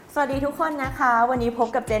สวัสดีทุกคนนะคะวันนี้พบ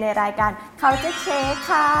กับเจในรายการ Culture Shake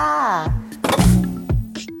ค่ะ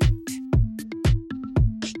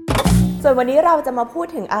ส่วนวันนี้เราจะมาพูด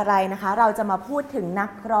ถึงอะไรนะคะเราจะมาพูดถึงนั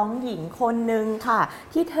กร้องหญิงคนหนึ่งค่ะ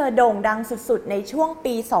ที่เธอโด่งดังสุดๆในช่วง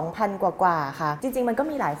ปี 2000 กว่าๆค่ะจริงๆมันก็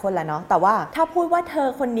มีหลายคนแหละเนาะแต่ว่าถ้าพูดว่าเธอ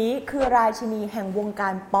คนนี้คือราชินีแห่งวงกา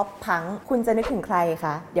รป๊อปพังค์คุณจะนึกถึงใครค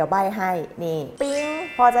ะเดี๋ยวใบ้ให้นี่ปิ๊ง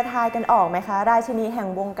พอจะทายกันออกไหมคะราชินีแห่ง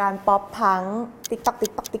วงการป๊อปพังค์ติ๊กต๊อกติ๊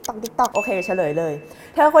กต๊อกติ๊กต๊อกติ๊กต๊อกโอเคเฉลยเลย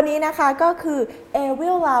เธอคนนี้นะคะก็คือเอวิ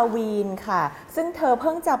ล ลาวีนค่ะซึ่งเธอเ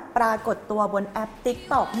พิ่งจะปรากฏตัวบนแอป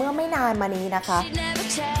TikTok เมื่อไม่นานมานี้นะคะ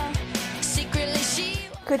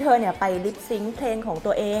คือเธอเนี่ยไปลิปซิงค์เพลงของ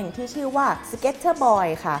ตัวเองที่ชื่อว่า Skater Boy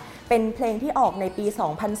ค่ะเป็นเพลงที่ออกในปี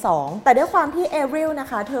 2002 แต่ด้วยความที่เอวิลนะ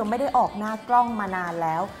คะเธอไม่ได้ออกหน้ากล้องมานานแ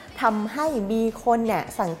ล้วทำให้มีคนเนี่ย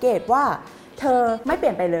สังเกตว่าเธอไม่เป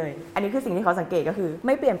ลี่ยนไปเลยอันนี้คือสิ่งที่เขาสังเกตก็คือไ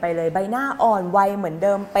ม่เปลี่ยนไปเลยใบหน้าอ่อนวัยเหมือนเ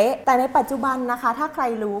ดิมเป๊ะแต่ในปัจจุบันนะคะถ้าใคร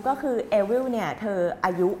รู้ก็คือเอวิลเนี่ยเธออ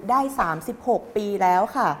ายุได้36ปีแล้ว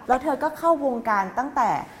ค่ะแล้วเธอก็เข้าวงการตั้งแต่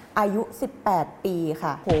อายุ18ปี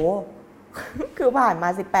ค่ะโหคือผ่านมา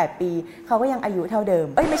18ปีเขาก็ยังอายุเท่าเดิม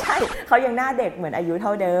ไม่ใช่เขายังหน้าเด็กเหมือนอายุเท่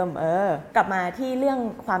าเดิมกลับมาที่เรื่อง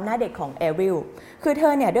ความหน้าเด็กของเอวิลคือเธ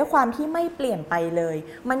อเนี่ยด้วยความที่ไม่เปลี่ยนไปเลย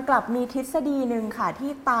มันกลับมีทฤษฎีหนึ่งค่ะ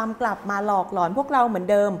ที่ตามกลับมาหลอกหลอนพวกเราเหมือน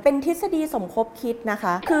เดิมเป็นทฤษฎีสมคบคิดนะค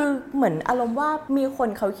ะคือเหมือนอารมณ์ว่ามีคน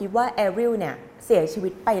เขาคิดว่าเอวิลเนี่ยเสียชีวิ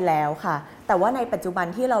ตไปแล้วค่ะแต่ว่าในปัจจุบัน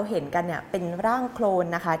ที่เราเห็นกันเนี่ยเป็นร่างโคลน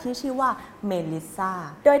นะคะที่ชื่อว่าเมลิซา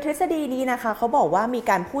โดยทฤษฎีนี้นะคะเขาบอกว่ามี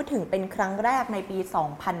การพูดถึงเป็นครั้งแรกในปี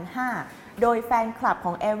 2005 โดยแฟนคลับข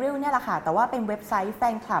องเอริลเนี่ยแหละค่ะแต่ว่าเป็นเว็บไซต์แฟ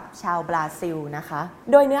นคลับชาวบราซิลนะคะ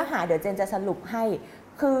โดยเนื้อหาเดี๋ยวเจนจะสรุปให้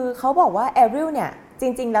คือเขาบอกว่าเอริลเนี่ยจ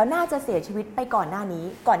ริงๆแล้วน่าจะเสียชีวิตไปก่อนหน้า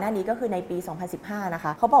นี้ก็คือในปี 2015 นะค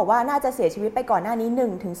ะเขาบอกว่าน่าจะเสียชีวิตไปก่อนหน้านี้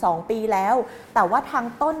 1-2 ปีแล้วแต่ว่าทาง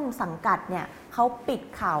ต้นสังกัดเนี่ยเขาปิด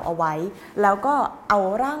ข่าวเอาไว้แล้วก็เอา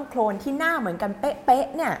ร่างโคลนที่หน้าเหมือนกันเป๊ะ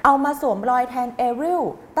ๆเนี่ยเอามาสวมรอยแทนเอริล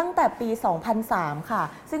ตั้งแต่ปี 2003 ค่ะ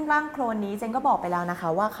ซึ่งร่างโคลนนี้เจนก็บอกไปแล้วนะคะ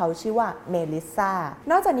ว่าเขาชื่อว่าเมลิซา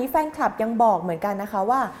นอกจากนี้แฟนคลับยังบอกเหมือนกันนะคะ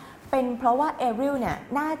ว่าเป็นเพราะว่าเอริลเนี่ย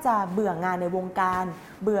น่าจะเบื่องานในวงการ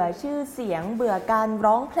เบื่อชื่อเสียงเบื่อการ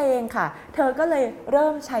ร้องเพลงค่ะเธอก็เลยเริ่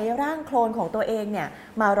มใช้ร่างโคลนของตัวเองเนี่ย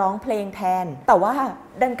มาร้องเพลงแทนแต่ว่า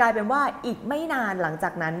ดันกลายเป็นว่าอีกไม่นานหลังจา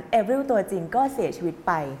กนั้นเอริลตัวจริงก็เสียชีวิตไ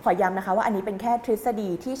ปขอย้ำนะคะว่าอันนี้เป็นแค่ทฤษฎี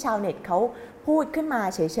ที่ชาวเน็ตเขาพูดขึ้นมา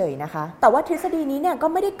เฉยๆนะคะแต่ว่าทฤษฎีนี้เนี่ยก็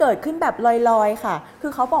ไม่ได้เกิดขึ้นแบบลอยๆค่ะคื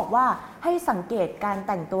อเขาบอกว่าให้สังเกตการแ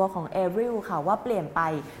ต่งตัวของเอริลค่ะว่าเปลี่ยนไป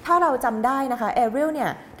ถ้าเราจำได้นะคะเอริลเนี่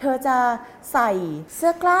ยเธอจะใส่เสื้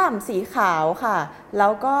อกล้ามสีขาวค่ะแล้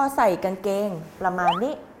วก็ใส่กางเกงประมาณ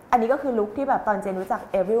นี้อันนี้ก็คือลุคที่แบบตอนเจนรู้จัก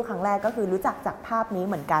เอริลครั้งแรกก็คือรู้จักจากภาพนี้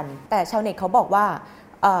เหมือนกันแต่ชาวเน็ตเขาบอกว่า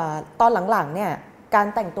ตอนหลังๆเนี่ยการ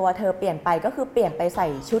แต่งตัวเธอเปลี่ยนไปก็คือเปลี่ยนไปใส่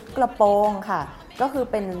ชุดกระโปรงค่ะก็คือ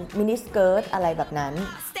เป็นมินิสเกิร์ตอะไรแบบนั้น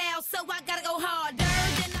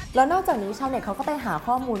แล้วนอกจากนี้ชาวเน็ตเขาก็ไปหา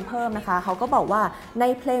ข้อมูลเพิ่มนะคะเขาก็บอกว่าใน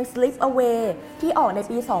เพลง Slip Away ที่ออกใน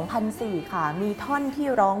ปี 2004 ค่ะมีท่อนที่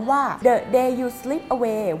ร้องว่า The day you slip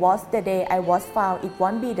away was the day I was found it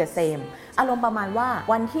won't be the same อารมณ์ประมาณว่า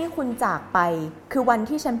วันที่คุณจากไปคือวัน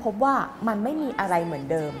ที่ฉันพบว่ามันไม่มีอะไรเหมือน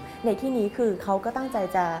เดิมในที่นี้คือเขาก็ตั้งใจ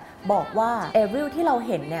จะบอกว่าเอริลที่เราเ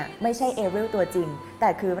ห็นเนี่ยไม่ใช่เอริลตัวจริงแต่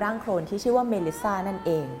คือร่างโคลนที่ชื่อว่าเมลิซานั่นเ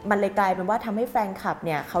องมันเลยกลายเป็นว่าทำให้แฟนคลับเ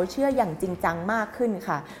นี่ยเขาเชื่ออย่างจริงจังมากขึ้น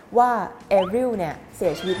ค่ะว่าเอริลเนี่ยเสี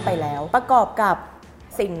ยชีวิตไปแล้วประกอบกับ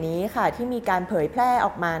สิ่งนี้ค่ะที่มีการเผยแพร่อ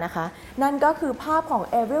อกมานะคะนั่นก็คือภาพของ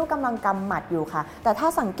เอริลกำลังกำหมัดอยู่ค่ะแต่ถ้า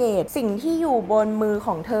สังเกตสิ่งที่อยู่บนมือข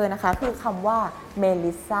องเธอนะคะคือคำว่าเม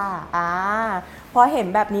ลิซาพอเห็น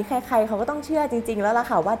แบบนี้ใครๆเขาก็ต้องเชื่อจริงๆแล้วล่ะ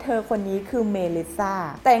ค่ะว่าเธอคนนี้คือเมลิซา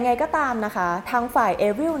แต่ยังไงก็ตามนะคะทางฝ่ายเอ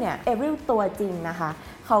ริลเนี่ยเอริลตัวจริงนะคะ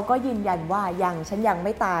เขาก็ยืนยันว่าฉันยังไ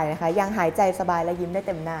ม่ตายนะคะยังหายใจสบายและยิ้มได้เ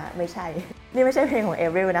ต็มหน้าไม่ใช่นี่ไม่ใช่เพลงของเอ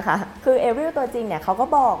ริลนะคะคือเอริลตัวจริงเนี่ยเขาก็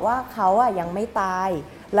บอกว่าเขายังไม่ตาย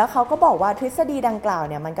แล้วเขาก็บอกว่าทฤษฎีดังกล่าว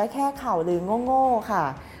เนี่ยมันก็แค่ข่าวลือโง่ๆค่ะ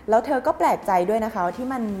แล้วเธอก็แปลกใจด้วยนะคะที่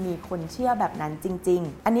มันมีคนเชื่อแบบนั้นจริง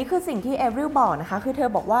ๆอันนี้คือสิ่งที่เอริลบอกนะคะคือเธอ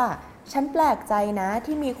บอกว่าฉันแปลกใจนะ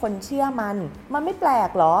ที่มีคนเชื่อมันไม่แปลก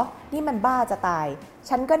หรอนี่มันบ้าจะตาย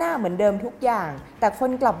ฉันก็หน้าเหมือนเดิมทุกอย่างแต่คน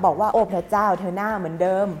กลับบอกว่าโอ้พระเจ้าเธอหน้าเหมือนเ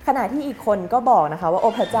ดิมขณะที่อีกคนก็บอกนะคะว่าโอ้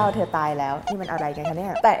พระเจ้าเธอตายแล้วนี่มันอะไรกันคะเนี่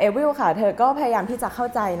ยแต่เอวิลค่ะเธอก็พยายามที่จะเข้า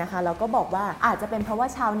ใจนะคะแล้วก็บอกว่าอาจจะเป็นเพราะว่า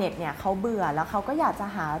ชาวเน็ตเนี่ยเขาเบื่อแล้วเขาก็อยากจะ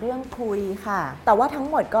หาเรื่องคุยค่ะแต่ว่าทั้ง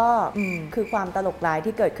หมดก็คือความตลกร้าย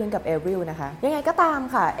ที่เกิดขึ้นกับเอวิลนะคะยังไงก็ตาม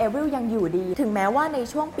ค่ะเอวิลยังอยู่ดีถึงแม้ว่าใน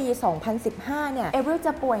ช่วงปี 2015 เนี่ยเอวิลจ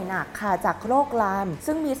ะป่วยหนักค่ะจากโรคลาม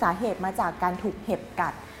ซึ่งมีสาเหตุมาจากการถูกเห็บกั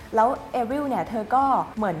ด แล้วเอริลเนี่ยเธอก็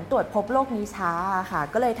เหมือนตรวจพบโรคนี้ช้าค่ะ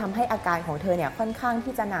ก็เลยทำให้อาการของเธอเนี่ยค่อนข้าง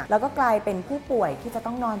ที่จะหนักแล้วก็กลายเป็นผู้ป่วยที่จะ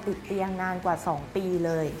ต้องนอนติดเตียงนานกว่า2 ปีเ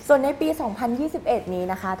ลยส่วนในปี 2021 นี้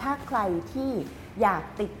นะคะถ้าใครที่อยาก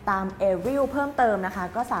ติดตามเอริลเพิ่มเติมนะคะ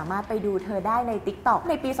ก็สามารถไปดูเธอได้ใน TikTok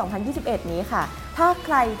ในปี 2021 นี้ค่ะถ้าใค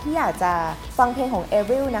รที่อยากจะฟังเพลงของเอ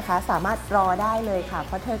ริลนะคะสามารถรอได้เลยค่ะเ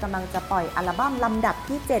พราะเธอกำลังจะปล่อยอัลบั้มลำดับ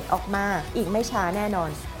ที่ 7 ออกมาอีกไม่ช้าแน่นอน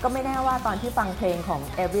ก็ไม่แน่ว่าตอนที่ฟังเพลงของ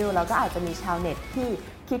เอริลเราก็อาจจะมีชาวเน็ตที่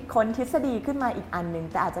คิดค้นทฤษฎีขึ้นมาอีกอันนึง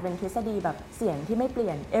แต่อาจจะเป็นทฤษฎีแบบเสียงที่ไม่เปลี่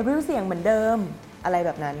ยนเอริลเสียงเหมือนเดิมอะไรแบ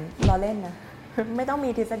บนั้นล้อเล่นนะไม่ต้องมี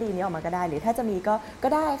ทฤษฎีนี้ออกมาก็ได้หรือถ้าจะมีก็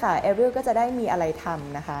ได้ค่ะเอริลก็จะได้มีอะไรท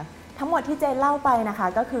ำนะคะทั้งหมดที่เจนเล่าไปนะคะ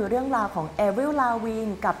ก็คือเรื่องราวของเอริล ลาวิน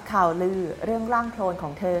กับข่าวลือเรื่องร่างโคลนขอ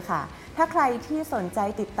งเธอค่ะถ้าใครที่สนใจ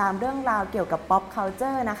ติดตามเรื่องราวเกี่ยวกับ pop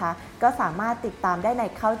culture นะคะก็สามารถติดตามได้ใน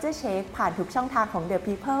Culture Shake ผ่านทุกช่องทางของ The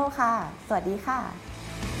People ค่ะสวัสดีค่ะ